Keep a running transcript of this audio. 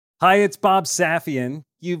Hi, it's Bob Safian.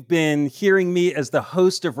 You've been hearing me as the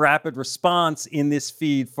host of Rapid Response in this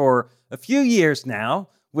feed for a few years now,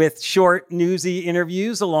 with short, newsy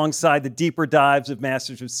interviews alongside the deeper dives of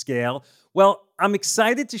Masters of Scale. Well, I'm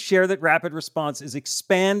excited to share that Rapid Response is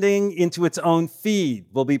expanding into its own feed.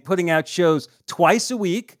 We'll be putting out shows twice a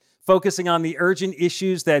week, focusing on the urgent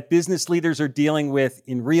issues that business leaders are dealing with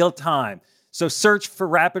in real time. So search for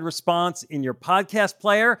Rapid Response in your podcast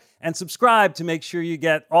player and subscribe to make sure you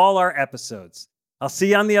get all our episodes. I'll see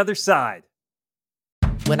you on the other side.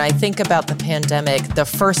 When I think about the pandemic, the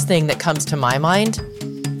first thing that comes to my mind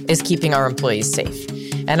is keeping our employees safe.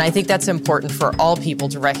 And I think that's important for all people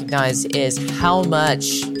to recognize is how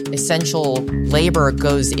much essential labor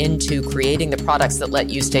goes into creating the products that let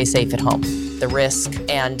you stay safe at home. The risk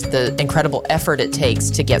and the incredible effort it takes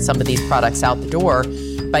to get some of these products out the door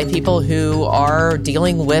by people who are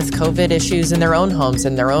dealing with COVID issues in their own homes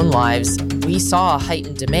and their own lives. We saw a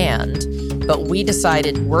heightened demand, but we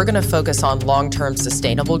decided we're going to focus on long-term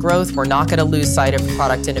sustainable growth. We're not going to lose sight of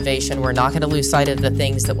product innovation. We're not going to lose sight of the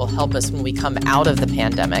things that will help us when we come out of the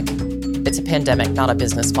pandemic. It's a pandemic, not a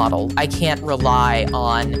business model. I can't rely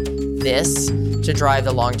on this to drive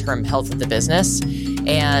the long-term health of the business.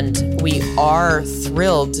 And we are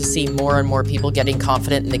thrilled to see more and more people getting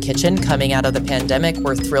confident in the kitchen coming out of the pandemic.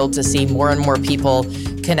 We're thrilled to see more and more people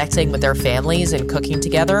connecting with their families and cooking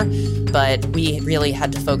together. But we really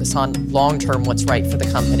had to focus on long-term what's right for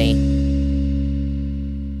the company.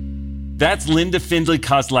 That's Linda Findley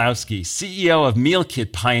Kozlowski, CEO of meal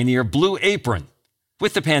kit pioneer Blue Apron.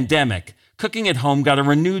 With the pandemic, cooking at home got a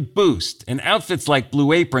renewed boost, and outfits like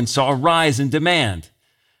Blue Apron saw a rise in demand.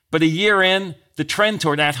 But a year in, the trend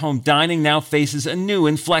toward at-home dining now faces a new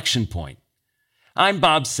inflection point. I'm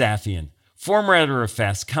Bob Safian, former editor of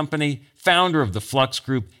Fast Company, founder of the Flux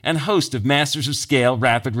Group, and host of Masters of Scale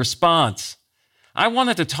Rapid Response. I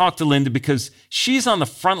wanted to talk to Linda because she's on the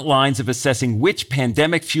front lines of assessing which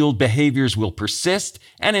pandemic-fueled behaviors will persist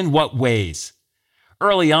and in what ways.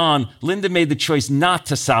 Early on, Linda made the choice not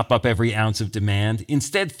to sop up every ounce of demand,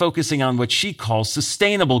 instead focusing on what she calls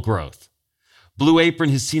sustainable growth. Blue Apron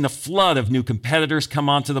has seen a flood of new competitors come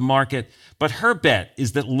onto the market, but her bet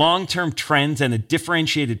is that long-term trends and a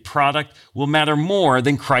differentiated product will matter more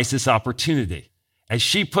than crisis opportunity. As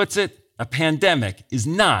she puts it, a pandemic is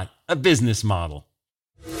not a business model.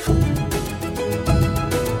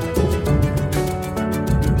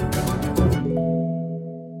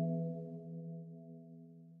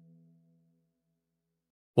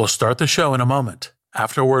 We'll start the show in a moment,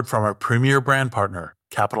 after a word from our premier brand partner,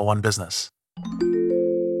 Capital One Business.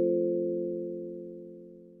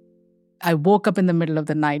 I woke up in the middle of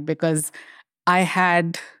the night because I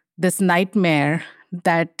had this nightmare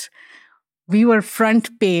that we were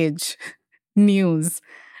front page news,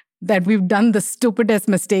 that we've done the stupidest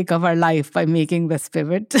mistake of our life by making this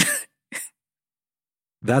pivot.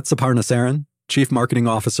 That's Aparna Saran, Chief Marketing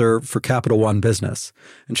Officer for Capital One Business,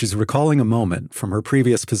 and she's recalling a moment from her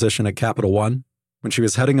previous position at Capital One when she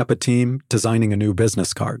was heading up a team designing a new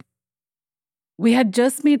business card. We had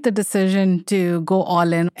just made the decision to go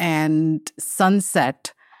all in and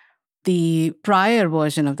sunset the prior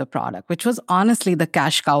version of the product, which was honestly the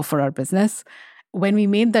cash cow for our business. When we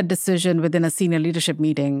made that decision within a senior leadership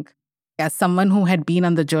meeting, as someone who had been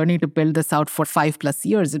on the journey to build this out for 5+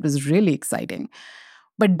 years, it was really exciting.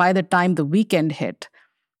 But by the time the weekend hit,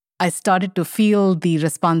 I started to feel the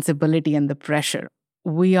responsibility and the pressure.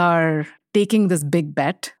 We are taking this big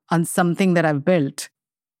bet on something that I've built.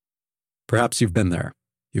 Perhaps you've been there.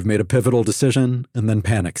 You've made a pivotal decision, and then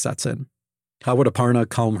panic sets in. How would Aparna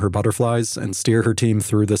calm her butterflies and steer her team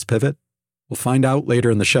through this pivot? We'll find out later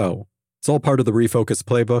in the show. It's all part of the Refocus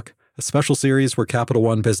Playbook, a special series where Capital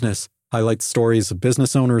One Business highlights stories of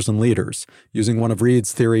business owners and leaders using one of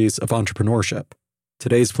Reid's theories of entrepreneurship.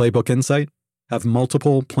 Today's Playbook Insight: have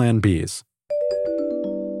multiple Plan Bs.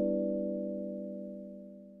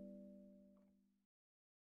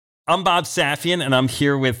 I'm Bob Safian, and I'm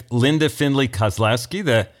here with Linda Findley Kozlowski,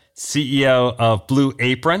 the CEO of Blue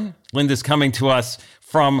Apron. Linda's coming to us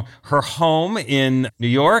from her home in New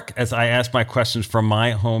York as I ask my questions from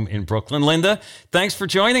my home in Brooklyn. Linda, thanks for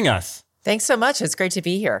joining us. Thanks so much. It's great to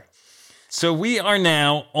be here. So we are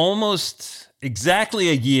now almost exactly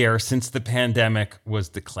a year since the pandemic was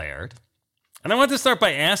declared. And I want to start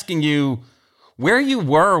by asking you where you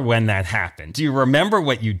were when that happened. Do you remember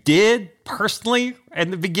what you did personally in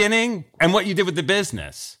the beginning and what you did with the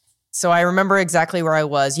business? So I remember exactly where I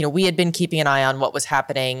was. We had been keeping an eye on what was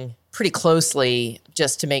happening pretty closely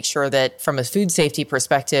just to make sure that from a food safety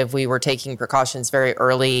perspective, we were taking precautions very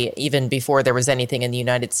early, even before there was anything in the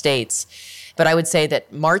United States. But I would say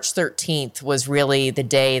that March 13th was really the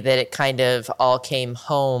day that it kind of all came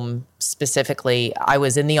home specifically. I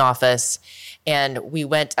was in the office and we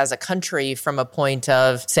went as a country from a point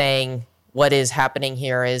of saying, what is happening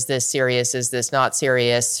here? Is this serious? Is this not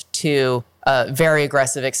serious? To a very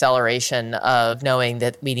aggressive acceleration of knowing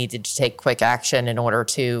that we needed to take quick action in order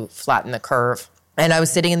to flatten the curve. And I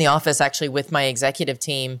was sitting in the office actually with my executive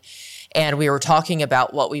team, and we were talking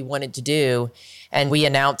about what we wanted to do. And we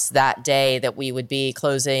announced that day that we would be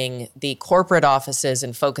closing the corporate offices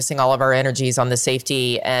and focusing all of our energies on the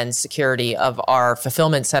safety and security of our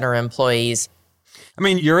fulfillment center employees. I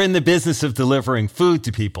mean, you're in the business of delivering food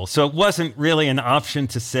to people. So it wasn't really an option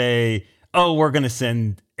to say, oh, we're going to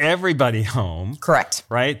send everybody home. Correct.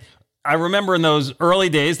 Right? I remember in those early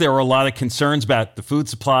days, there were a lot of concerns about the food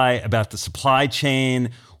supply, about the supply chain.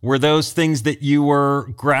 Were those things that you were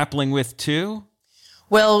grappling with too?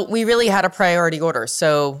 Well, we really had a priority order.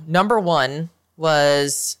 So number one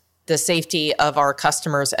was the safety of our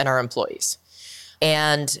customers and our employees.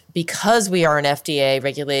 And because we are an FDA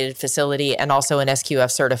regulated facility and also an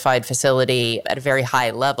SQF certified facility at a very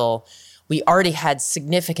high level, we already had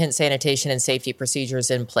significant sanitation and safety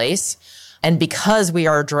procedures in place. And because we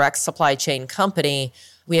are a direct supply chain company,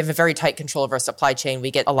 we have a very tight control of our supply chain.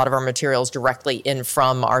 We get a lot of our materials directly in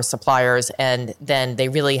from our suppliers, and then they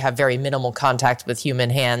really have very minimal contact with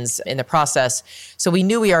human hands in the process. So we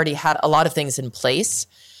knew we already had a lot of things in place,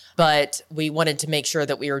 but we wanted to make sure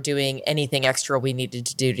that we were doing anything extra we needed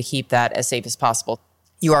to do to keep that as safe as possible.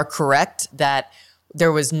 You are correct that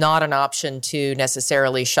there was not an option to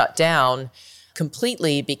necessarily shut down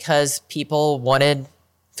completely because people wanted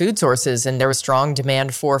food sources and there was strong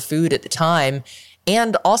demand for food at the time.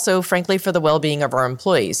 And also, frankly, for the well-being of our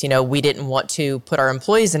employees. You know, we didn't want to put our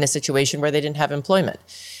employees in a situation where they didn't have employment.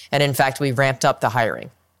 And in fact, we ramped up the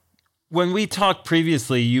hiring. When we talked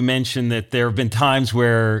previously, you mentioned that there have been times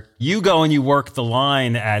where you go and you work the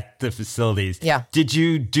line at the facilities. Yeah. Did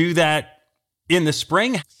you do that in the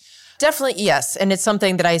spring? Definitely, yes. And it's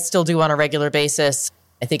something that I still do on a regular basis.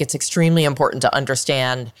 I think it's extremely important to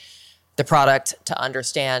understand the product, to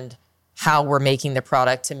understand how we're making the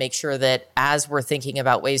product, to make sure that as we're thinking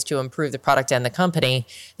about ways to improve the product and the company,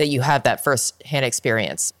 that you have that first-hand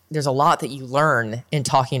experience. There's a lot that you learn in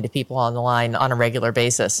talking to people on the line on a regular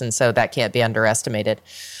basis, and so that can't be underestimated.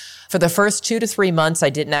 For the first 2 to 3 months,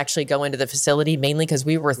 I didn't actually go into the facility, mainly because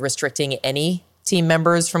we were restricting any team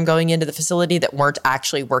members from going into the facility that weren't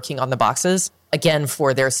actually working on the boxes, again,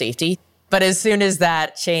 for their safety. But as soon as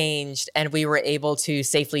that changed and we were able to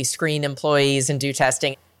safely screen employees and do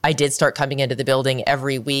testing, I did start coming into the building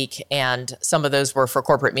every week, and some of those were for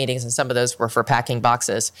corporate meetings and some of those were for packing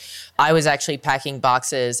boxes. I was actually packing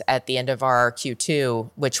boxes at the end of our Q2,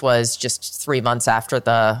 which was just 3 months after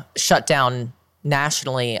the shutdown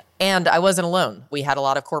nationally. And I wasn't alone. We had a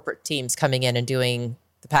lot of corporate teams coming in and doing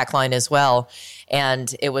the pack line as well.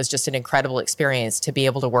 And it was just an incredible experience to be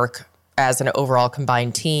able to work as an overall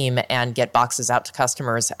combined team and get boxes out to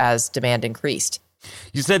customers as demand increased.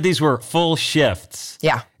 You said these were full shifts.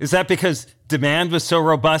 Yeah. Is that because demand was so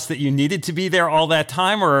robust that you needed to be there all that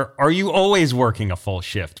time, or are you always working a full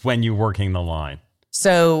shift when you're working the line?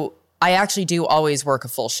 So I actually do always work a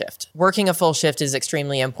full shift. Working a full shift is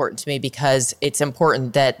extremely important to me because it's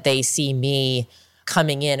important that they see me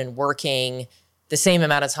coming in and working the same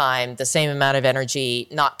amount of time, the same amount of energy,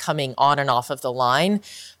 not coming on and off of the line.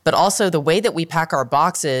 But also the way that we pack our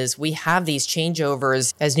boxes, we have these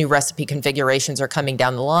changeovers as new recipe configurations are coming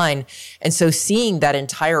down the line. And so seeing that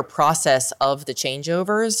entire process of the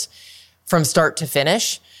changeovers from start to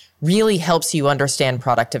finish really helps you understand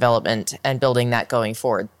product development and building that going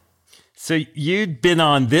forward. So you'd been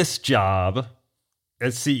on this job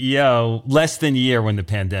as CEO less than a year when the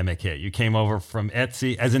pandemic hit. You came over from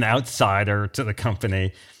Etsy as an outsider to the company.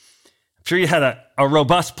 I'm sure you had a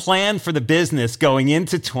robust plan for the business going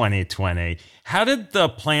into 2020. How did the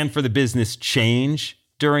plan for the business change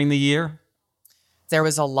during the year? There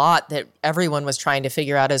was a lot that everyone was trying to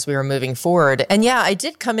figure out as we were moving forward. And yeah, I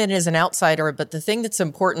did come in as an outsider, but the thing that's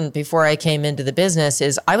important before I came into the business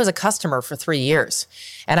is I was a customer for 3 years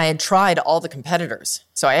and I had tried all the competitors.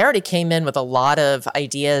 So I already came in with a lot of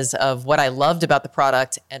ideas of what I loved about the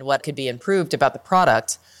product and what could be improved about the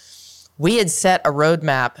product. We had set a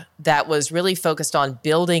roadmap that was really focused on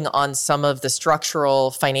building on some of the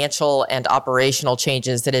structural, financial, and operational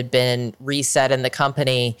changes that had been reset in the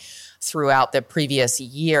company throughout the previous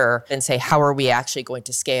year and say, how are we actually going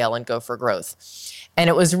to scale and go for growth? And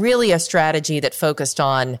it was really a strategy that focused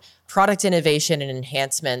on product innovation and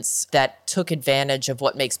enhancements that took advantage of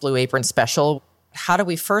what makes Blue Apron special. How do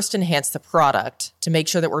we first enhance the product to make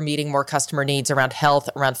sure that we're meeting more customer needs around health,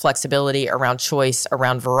 around flexibility, around choice,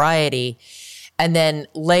 around variety, and then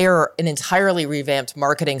layer an entirely revamped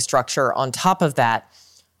marketing structure on top of that?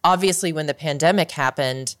 Obviously, when the pandemic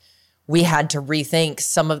happened, we had to rethink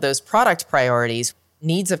some of those product priorities.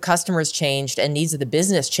 Needs of customers changed and needs of the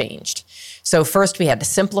business changed. So first we had to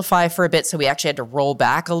simplify for a bit. So we actually had to roll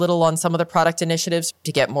back a little on some of the product initiatives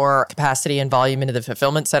to get more capacity and volume into the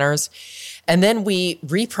fulfillment centers. And then we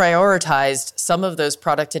reprioritized some of those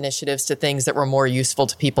product initiatives to things that were more useful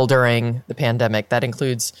to people during the pandemic. That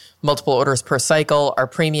includes multiple orders per cycle. Our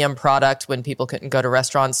premium product, when people couldn't go to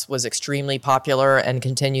restaurants, was extremely popular and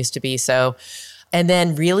continues to be so. And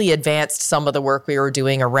then really advanced some of the work we were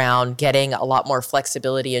doing around getting a lot more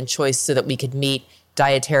flexibility and choice so that we could meet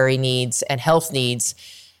dietary needs and health needs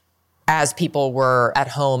as people were at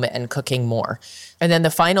home and cooking more. And then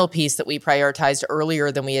the final piece that we prioritized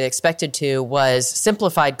earlier than we had expected to was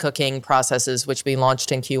simplified cooking processes, which we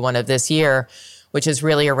launched in Q1 of this year, which is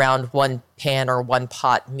really around one pan or one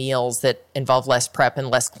pot meals that involve less prep and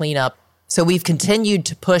less cleanup. So we've continued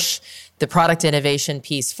to push the product innovation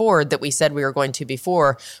piece forward that we said we were going to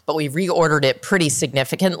before, but we reordered it pretty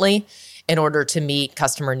significantly in order to meet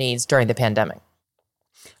customer needs during the pandemic.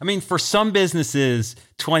 I mean, for some businesses,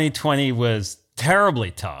 2020 was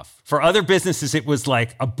terribly tough. For other businesses, it was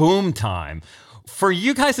like a boom time. For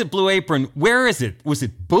you guys at Blue Apron, where is it? Was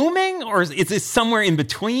it booming or is it somewhere in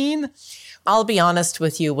between? I'll be honest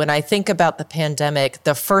with you. When I think about the pandemic,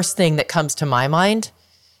 the first thing that comes to my mind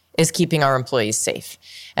is keeping our employees safe.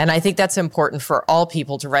 And I think that's important for all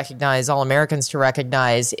people to recognize, all Americans to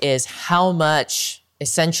recognize, is how much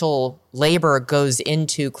essential labor goes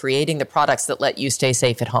into creating the products that let you stay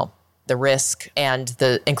safe at home. The risk and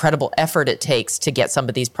the incredible effort it takes to get some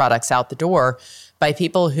of these products out the door by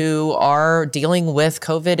people who are dealing with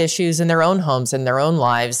COVID issues in their own homes, in their own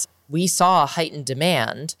lives. We saw heightened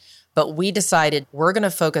demand, but we decided we're going to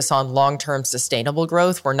focus on long-term sustainable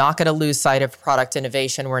growth. We're not going to lose sight of product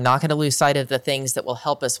innovation. We're not going to lose sight of the things that will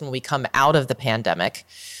help us when we come out of the pandemic.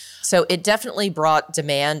 So it definitely brought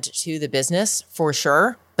demand to the business for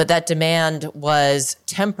sure, but that demand was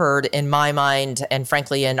tempered in my mind and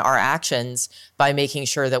frankly in our actions by making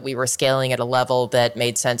sure that we were scaling at a level that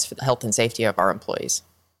made sense for the health and safety of our employees.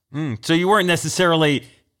 So you weren't necessarily,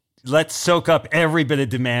 let's soak up every bit of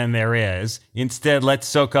demand there is. Instead, let's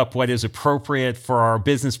soak up what is appropriate for our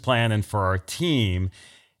business plan and for our team.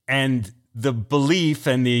 And the belief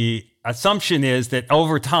and the assumption is that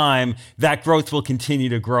over time, that growth will continue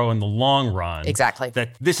to grow in the long run. Exactly.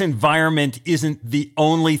 That this environment isn't the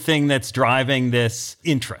only thing that's driving this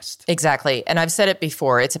interest. Exactly. And I've said it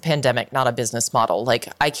before, it's a pandemic, not a business model.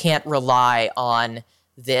 Like, I can't rely on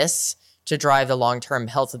this to drive the long-term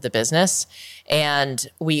health of the business. And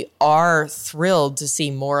we are thrilled to see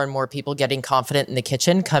more and more people getting confident in the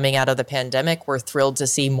kitchen coming out of the pandemic. We're thrilled to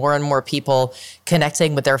see more and more people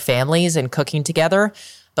connecting with their families and cooking together.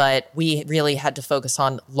 But we really had to focus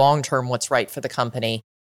on long-term what's right for the company.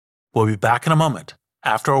 We'll be back in a moment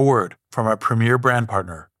after a word from our premier brand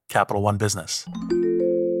partner, Capital One Business.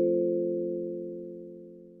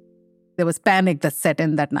 There was panic that set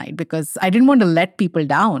in that night because I didn't want to let people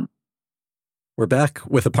down. We're back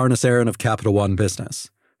with Aparna Saran of Capital One Business.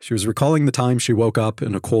 She was recalling the time she woke up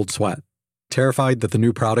in a cold sweat, terrified that the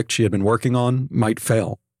new product she had been working on might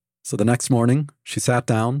fail. So the next morning, she sat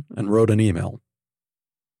down and wrote an email.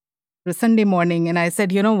 It was Sunday morning, and I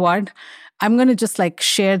said, you know what? I'm going to just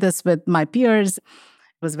share this with my peers. It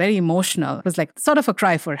was very emotional. It was sort of a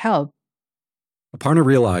cry for help. Aparna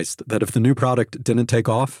realized that if the new product didn't take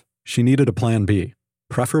off, she needed a plan B,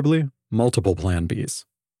 preferably multiple plan Bs.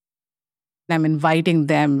 I'm inviting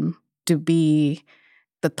them to be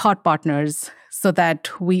the thought partners so that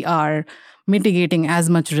we are mitigating as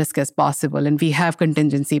much risk as possible, and we have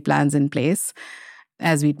contingency plans in place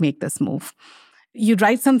as we make this move. You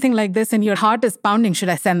write something like this and your heart is pounding, should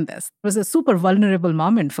I send this? It was a super vulnerable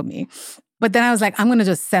moment for me. But then I was I'm going to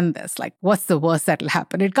just send this. What's the worst that'll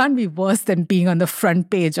happen? It can't be worse than being on the front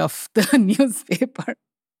page of the newspaper.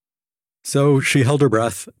 So she held her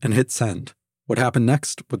breath and hit send. What happened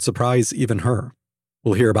next would surprise even her.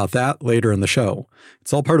 We'll hear about that later in the show.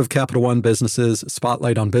 It's all part of Capital One Business's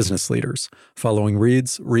Spotlight on Business Leaders, following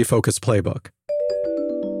Reed's Refocus Playbook.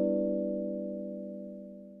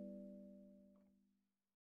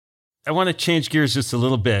 I want to change gears just a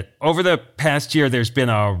little bit. Over the past year, there's been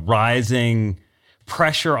a rising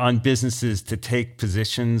pressure on businesses to take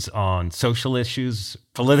positions on social issues,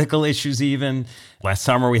 political issues even. Last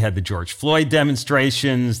summer, we had the George Floyd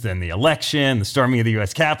demonstrations, then the election, the storming of the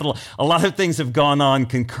U.S. Capitol. A lot of things have gone on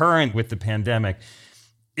concurrent with the pandemic.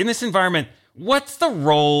 In this environment, what's the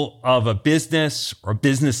role of a business or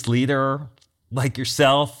business leader like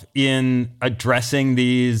yourself in addressing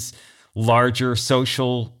these larger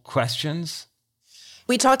social questions?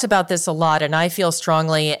 We talked about this a lot, and I feel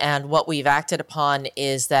strongly, and what we've acted upon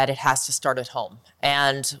is that it has to start at home.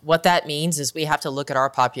 And what that means is we have to look at our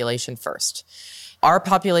population first. Our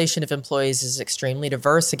population of employees is extremely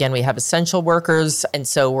diverse. Again, we have essential workers, and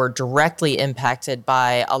so we're directly impacted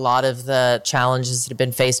by a lot of the challenges that have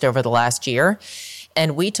been faced over the last year.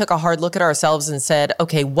 And we took a hard look at ourselves and said,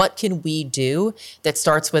 okay, what can we do that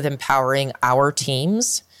starts with empowering our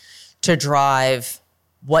teams to drive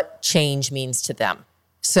what change means to them?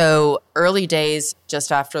 So early days,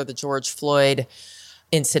 just after the George Floyd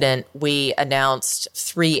incident, we announced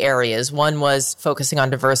 3 areas. One was focusing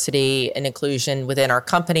on diversity and inclusion within our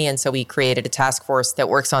company. And so we created a task force that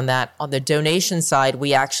works on that. On the donation side,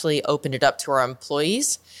 we actually opened it up to our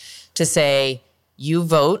employees to say, you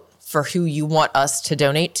vote for who you want us to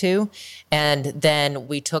donate to. And then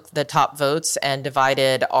we took the top votes and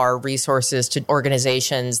divided our resources to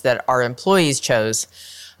organizations that our employees chose.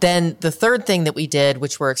 Then the third thing that we did,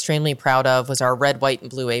 which we're extremely proud of, was our Red, White, and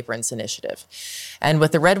Blue Aprons initiative. And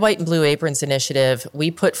with the Red, White, and Blue Aprons initiative, we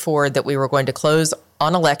put forward that we were going to close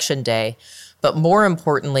on Election Day. But more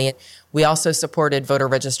importantly, we also supported voter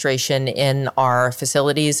registration in our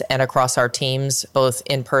facilities and across our teams, both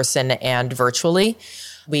in person and virtually.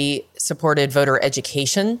 We supported voter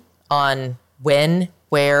education on when,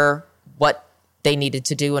 where, what they needed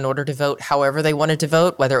to do in order to vote however they wanted to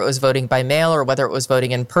vote, whether it was voting by mail or whether it was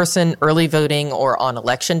voting in person, early voting, or on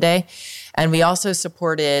Election Day. And we also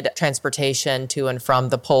supported transportation to and from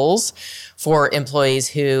the polls for employees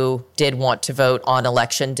who did want to vote on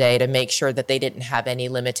Election Day to make sure that they didn't have any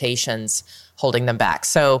limitations holding them back.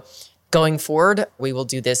 So going forward, we will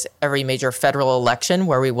do this every major federal election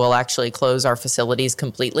where we will actually close our facilities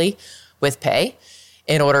completely with pay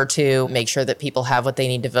in order to make sure that people have what they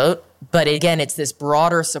need to vote. But again, it's this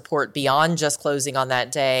broader support beyond just closing on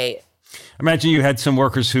that day. Imagine you had some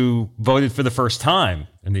workers who voted for the first time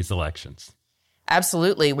in these elections.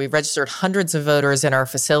 Absolutely. We registered hundreds of voters in our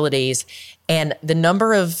facilities. And the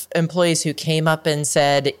number of employees who came up and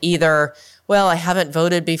said either, well, I haven't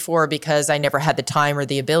voted before because I never had the time or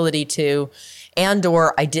the ability to, and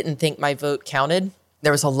or I didn't think my vote counted.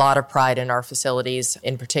 There was a lot of pride in our facilities,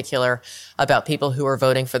 in particular, about people who were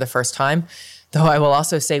voting for the first time. Though I will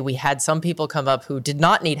also say we had some people come up who did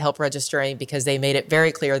not need help registering because they made it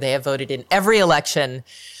very clear they have voted in every election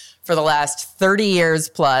for the last 30 years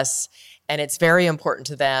plus, and it's very important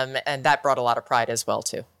to them, and that brought a lot of pride as well,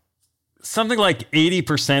 too. Something like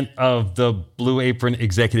 80% of the Blue Apron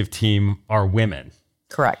executive team are women.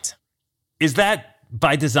 Correct. Is that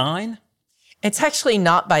by design? It's actually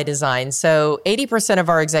not by design. So 80% of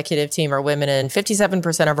our executive team are women and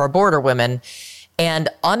 57% of our board are women. And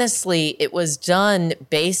honestly, it was done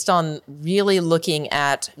based on really looking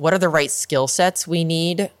at what are the right skill sets we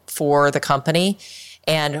need for the company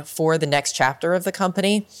and for the next chapter of the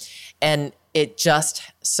company. And it just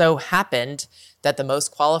so happened that the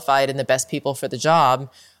most qualified and the best people for the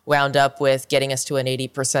job wound up with getting us to an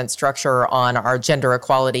 80% structure on our gender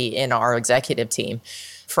equality in our executive team.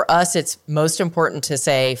 For us, it's most important to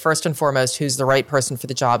say, first and foremost, who's the right person for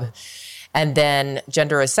the job. And then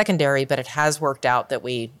gender is secondary, but it has worked out that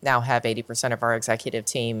we now have 80% of our executive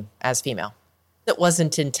team as female. It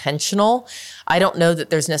wasn't intentional. I don't know that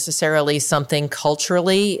there's necessarily something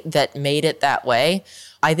culturally that made it that way.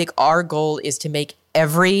 I think our goal is to make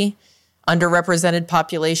every underrepresented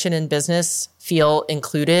population in business feel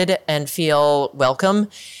included and feel welcome.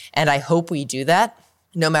 And I hope we do that,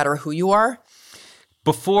 no matter who you are.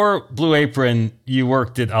 Before Blue Apron, you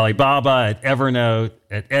worked at Alibaba, at Evernote,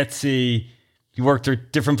 at Etsy. You worked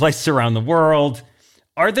at different places around the world.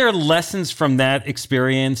 Are there lessons from that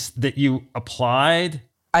experience that you applied?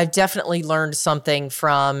 I've definitely learned something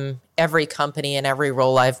from every company and every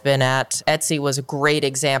role I've been at. Etsy was a great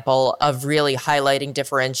example of really highlighting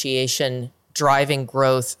differentiation, driving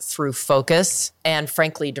growth through focus, and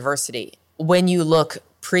frankly, diversity. When you look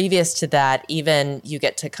previous to that, even you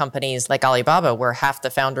get to companies like Alibaba, where half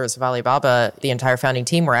the founders of Alibaba, the entire founding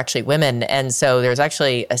team, were actually women. And so there's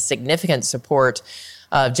actually a significant support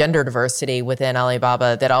of gender diversity within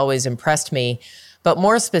Alibaba that always impressed me. But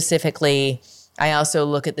more specifically, I also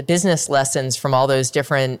look at the business lessons from all those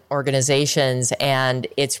different organizations, and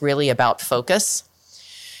it's really about focus.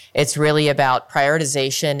 It's really about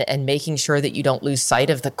prioritization and making sure that you don't lose sight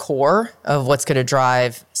of the core of what's going to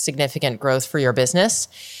drive significant growth for your business.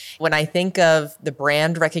 When I think of the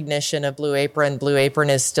brand recognition of Blue Apron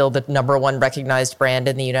is still the number one recognized brand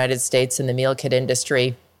in the United States in the meal kit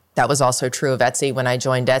industry. That was also true of Etsy when I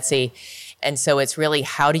joined Etsy. And so it's really,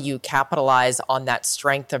 how do you capitalize on that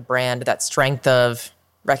strength of brand, that strength of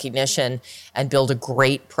recognition, and build a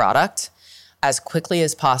great product as quickly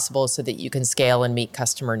as possible so that you can scale and meet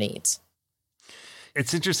customer needs.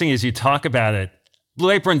 It's interesting as you talk about it.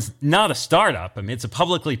 Blue Apron's not a startup. I mean, it's a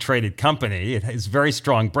publicly traded company. It has a very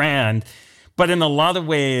strong brand, but in a lot of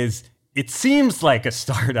ways, it seems like a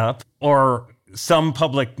startup, or some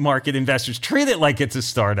public market investors treat it like it's a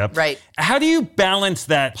startup. Right. How do you balance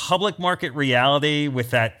that public market reality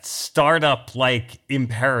with that startup-like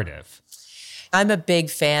imperative? I'm a big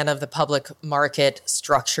fan of the public market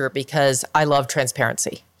structure because I love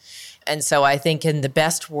transparency. And so I think in the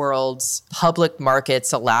best worlds, public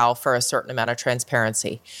markets allow for a certain amount of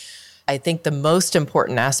transparency. I think the most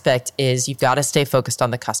important aspect is you've got to stay focused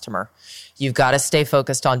on the customer. You've got to stay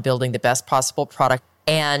focused on building the best possible product.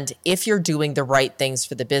 And if you're doing the right things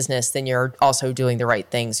for the business, then you're also doing the right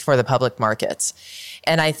things for the public markets.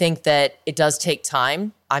 And I think that it does take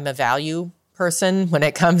time. I'm a value person when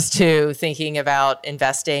it comes to thinking about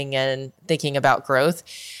investing and thinking about growth.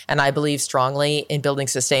 And I believe strongly in building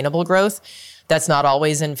sustainable growth. That's not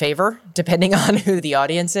always in favor, depending on who the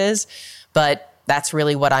audience is, but that's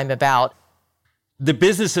really what I'm about. The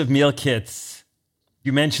business of meal kits,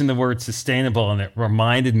 you mentioned the word sustainable, and it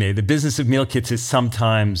reminded me, the business of meal kits is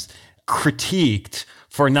sometimes critiqued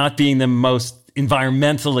for not being the most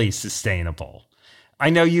environmentally sustainable. I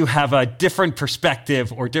know you have a different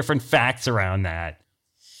perspective or different facts around that.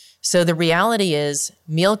 So the reality is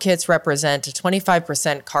meal kits represent a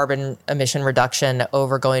 25% carbon emission reduction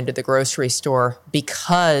over going to the grocery store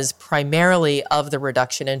because primarily of the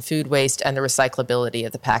reduction in food waste and the recyclability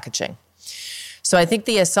of the packaging. So I think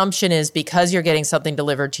the assumption is because you're getting something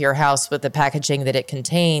delivered to your house with the packaging that it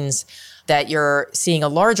contains, that you're seeing a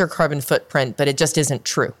larger carbon footprint, but it just isn't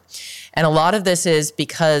true. And a lot of this is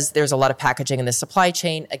because there's a lot of packaging in the supply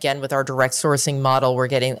chain. Again, with our direct sourcing model, we're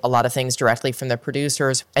getting a lot of things directly from the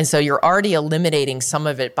producers. And so you're already eliminating some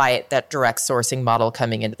of it by that direct sourcing model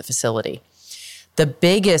coming into the facility. The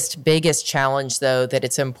biggest challenge, though, that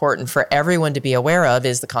it's important for everyone to be aware of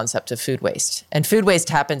is the concept of food waste. And food waste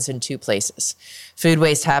happens in two places. Food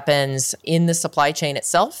waste happens in the supply chain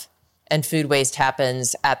itself, and food waste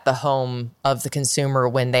happens at the home of the consumer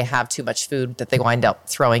when they have too much food that they wind up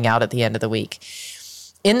throwing out at the end of the week.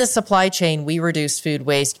 In the supply chain, we reduce food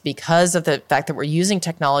waste because of the fact that we're using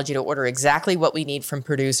technology to order exactly what we need from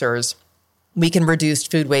producers. We can reduce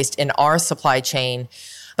food waste in our supply chain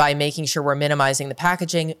by making sure we're minimizing the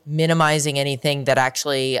packaging, minimizing anything that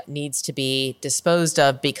actually needs to be disposed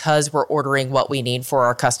of because we're ordering what we need for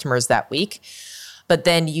our customers that week. But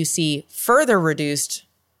then you see further reduced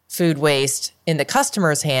food waste in the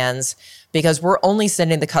customer's hands because we're only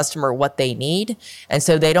sending the customer what they need. And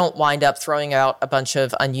so they don't wind up throwing out a bunch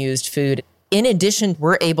of unused food. In addition,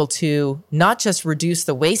 we're able to not just reduce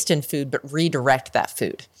the waste in food, but redirect that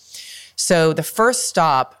food. So the first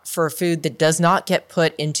stop for food that does not get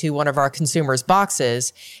put into one of our consumers'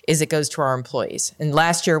 boxes is it goes to our employees. And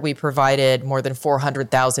last year, we provided more than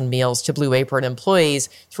 400,000 meals to Blue Apron employees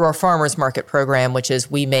through our Farmers Market program, which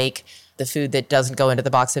is we make the food that doesn't go into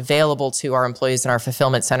the box available to our employees in our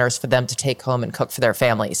fulfillment centers for them to take home and cook for their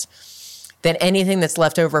families. Then anything that's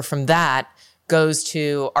left over from that goes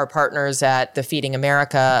to our partners at the Feeding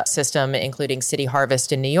America system, including City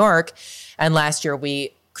Harvest in New York. And last year,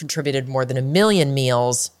 we contributed more than 1 million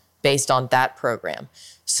meals based on that program.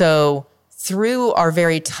 So through our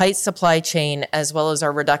very tight supply chain, as well as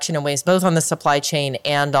our reduction in waste, both on the supply chain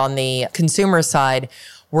and on the consumer side,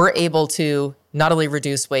 we're able to not only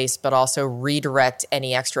reduce waste, but also redirect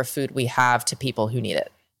any extra food we have to people who need it.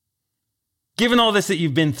 Given all this that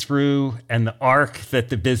you've been through and the arc that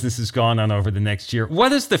the business has gone on over the next year, what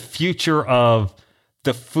does the future of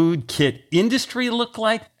the food kit industry look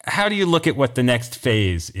like? How do you look at what the next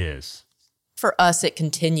phase is? For us, it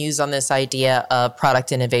continues on this idea of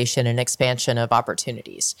product innovation and expansion of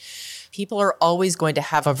opportunities. People are always going to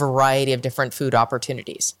have a variety of different food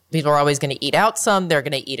opportunities. People are always going to eat out some, they're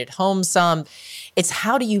going to eat at home some. It's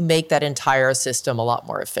how do you make that entire system a lot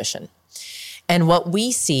more efficient? And what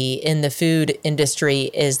we see in the food industry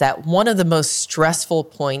is that one of the most stressful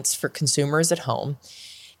points for consumers at home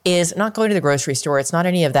is not going to the grocery store. It's not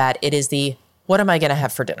any of that. It is the, what am I going to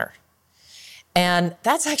have for dinner? And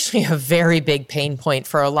that's actually a very big pain point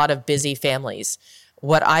for a lot of busy families.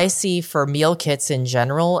 What I see for meal kits in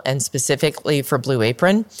general, and specifically for Blue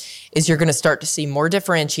Apron, is you're going to start to see more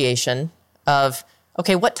differentiation of,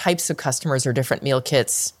 okay, what types of customers are different meal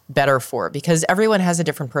kits better for? Because everyone has a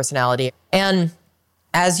different personality. And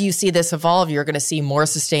as you see this evolve, you're going to see more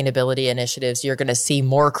sustainability initiatives. You're going to see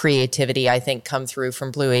more creativity, I think, come through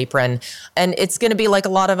from Blue Apron. And it's going to be like a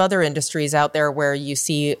lot of other industries out there where you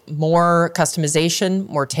see more customization,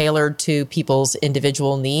 more tailored to people's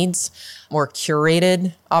individual needs, more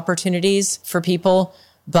curated opportunities for people,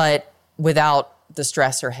 but without the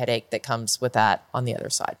stress or headache that comes with that on the other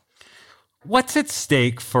side. What's at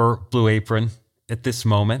stake for Blue Apron at this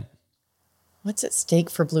moment? What's at stake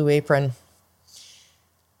for Blue Apron?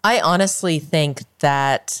 I honestly think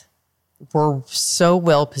that we're so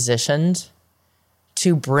well positioned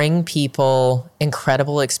to bring people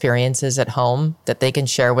incredible experiences at home that they can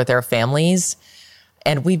share with their families.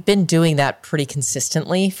 And we've been doing that pretty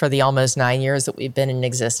consistently for the almost 9 years that we've been in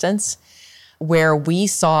existence. Where we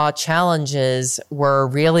saw challenges were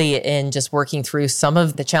really in just working through some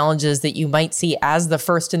of the challenges that you might see as the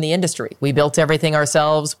first in the industry. We built everything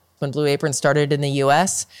ourselves. When Blue Apron started in the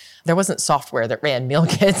US, there wasn't software that ran meal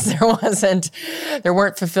kits. There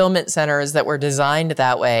weren't fulfillment centers that were designed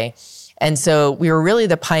that way. And so we were really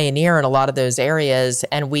the pioneer in a lot of those areas,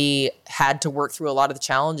 and we had to work through a lot of the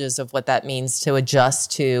challenges of what that means to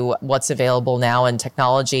adjust to what's available now in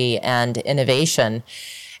technology and innovation.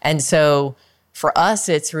 And so for us,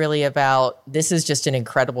 it's really about, this is just an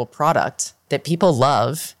incredible product that people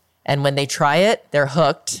love. And when they try it, they're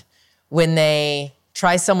hooked. When they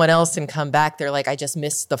try someone else and come back, they're like, I just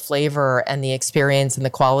missed the flavor and the experience and the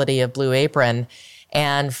quality of Blue Apron.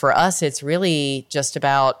 And for us, it's really just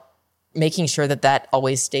about making sure that that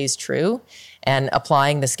always stays true and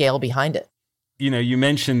applying the scale behind it. You know, you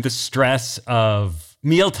mentioned the stress of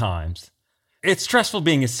meal times. It's stressful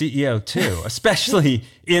being a CEO too, especially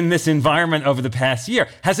in this environment over the past year.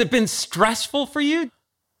 Has it been stressful for you?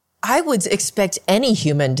 I would expect any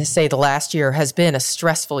human to say the last year has been a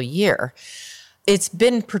stressful year. It's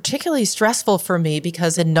been particularly stressful for me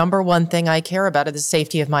because the number one thing I care about is the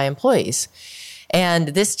safety of my employees. And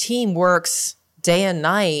this team works day and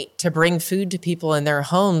night to bring food to people in their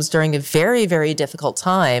homes during a very, very difficult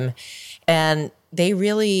time. And they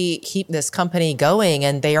really keep this company going,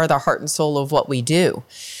 and they are the heart and soul of what we do.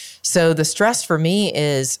 So the stress for me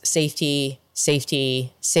is safety,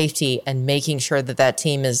 safety, safety, and making sure that that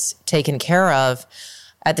team is taken care of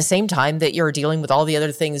at the same time that you're dealing with all the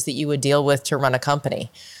other things that you would deal with to run a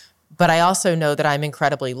company. But I also know that I'm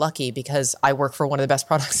incredibly lucky because I work for one of the best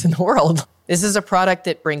products in the world. This is a product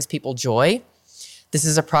that brings people joy. This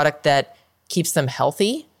is a product that keeps them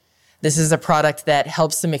healthy. This is a product that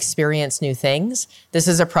helps them experience new things. This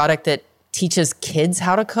is a product that teaches kids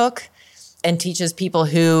how to cook and teaches people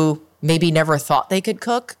who maybe never thought they could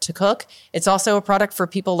cook to cook. It's also a product for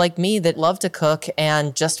people like me that love to cook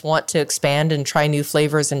and just want to expand and try new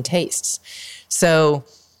flavors and tastes. So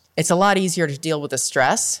it's a lot easier to deal with the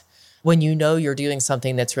stress when you know you're doing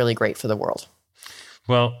something that's really great for the world.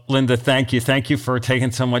 Well, Linda, thank you. Thank you for taking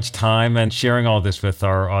so much time and sharing all this with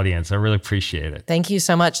our audience. I really appreciate it. Thank you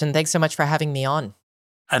so much. And thanks so much for having me on.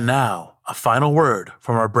 And now, a final word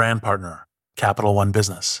from our brand partner, Capital One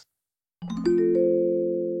Business.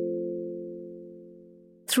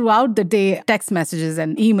 Throughout the day, text messages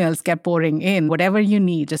and emails kept pouring in. Whatever you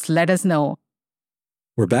need, just let us know.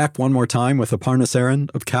 We're back one more time with Aparna Saran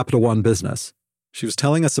of Capital One Business. She was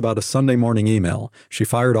telling us about a Sunday morning email she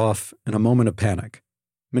fired off in a moment of panic.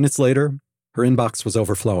 Minutes later, her inbox was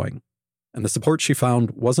overflowing, and the support she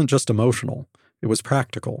found wasn't just emotional, it was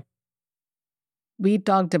practical. We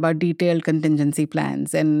talked about detailed contingency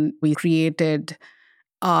plans, and we created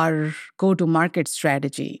our go-to-market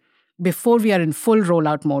strategy. Before we are in full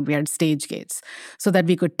rollout mode, we had stage gates so that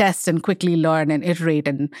we could test and quickly learn and iterate.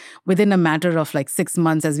 And within a matter of 6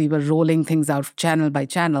 months, as we were rolling things out channel by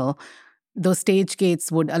channel, those stage gates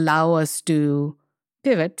would allow us to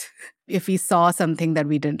pivot if we saw something that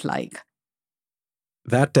we didn't like.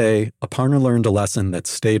 That day, Aparna learned a lesson that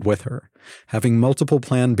stayed with her. Having multiple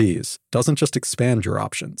plan Bs doesn't just expand your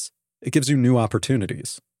options, it gives you new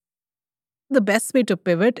opportunities. The best way to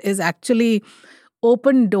pivot is actually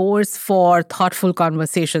open doors for thoughtful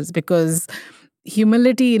conversations, because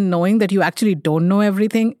humility in knowing that you actually don't know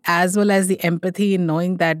everything, as well as the empathy in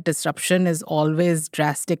knowing that disruption is always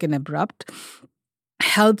drastic and abrupt,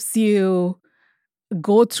 helps you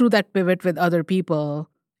go through that pivot with other people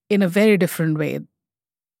in a very different way.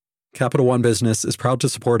 Capital One Business is proud to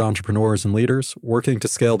support entrepreneurs and leaders working to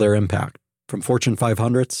scale their impact, from Fortune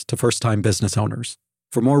 500s to first-time business owners.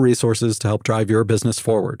 For more resources to help drive your business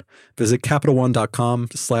forward, visit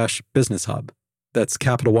CapitalOne.com/businesshub. That's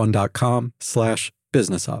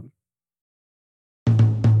CapitalOne.com/Business Hub.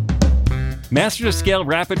 Masters of Scale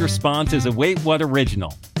Rapid Response is a Wait What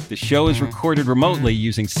original. The show is recorded remotely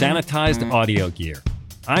using sanitized audio gear.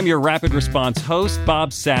 I'm your Rapid Response host,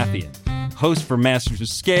 Bob Safian. Host for Masters of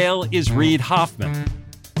Scale is Reid Hoffman.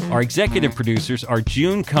 Our executive producers are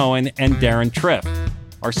June Cohen and Darren Triff.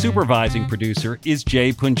 Our supervising producer is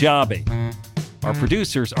Jay Punjabi. Our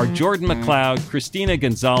producers are Jordan McLeod, Christina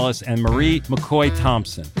Gonzalez, and Marie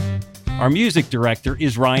McCoy-Thompson. Our music director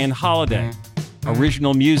is Ryan Holiday.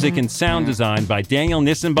 Original music and sound design by Daniel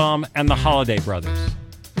Nissenbaum and the Holiday Brothers.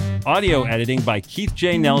 Audio editing by Keith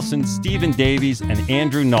J. Nelson, Stephen Davies, and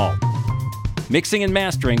Andrew Nault. Mixing and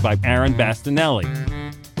mastering by Aaron Bastinelli.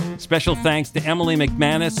 Special thanks to Emily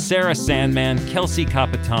McManus, Sarah Sandman, Kelsey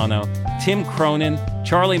Capitano, Tim Cronin,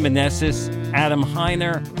 Charlie Meneses, Adam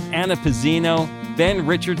Heiner, Anna Pizzino, Ben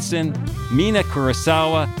Richardson, Mina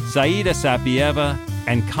Kurosawa, Saida Sapieva,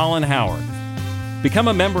 and Colin Howard. Become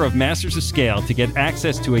a member of Masters of Scale to get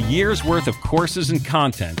access to a year's worth of courses and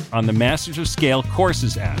content on the Masters of Scale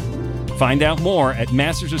Courses app. Find out more at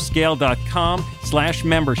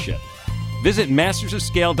mastersofscale.com/membership. Visit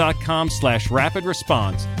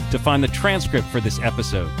mastersofscale.com/rapidresponse to find the transcript for this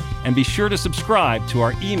episode, and be sure to subscribe to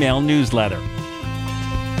our email newsletter.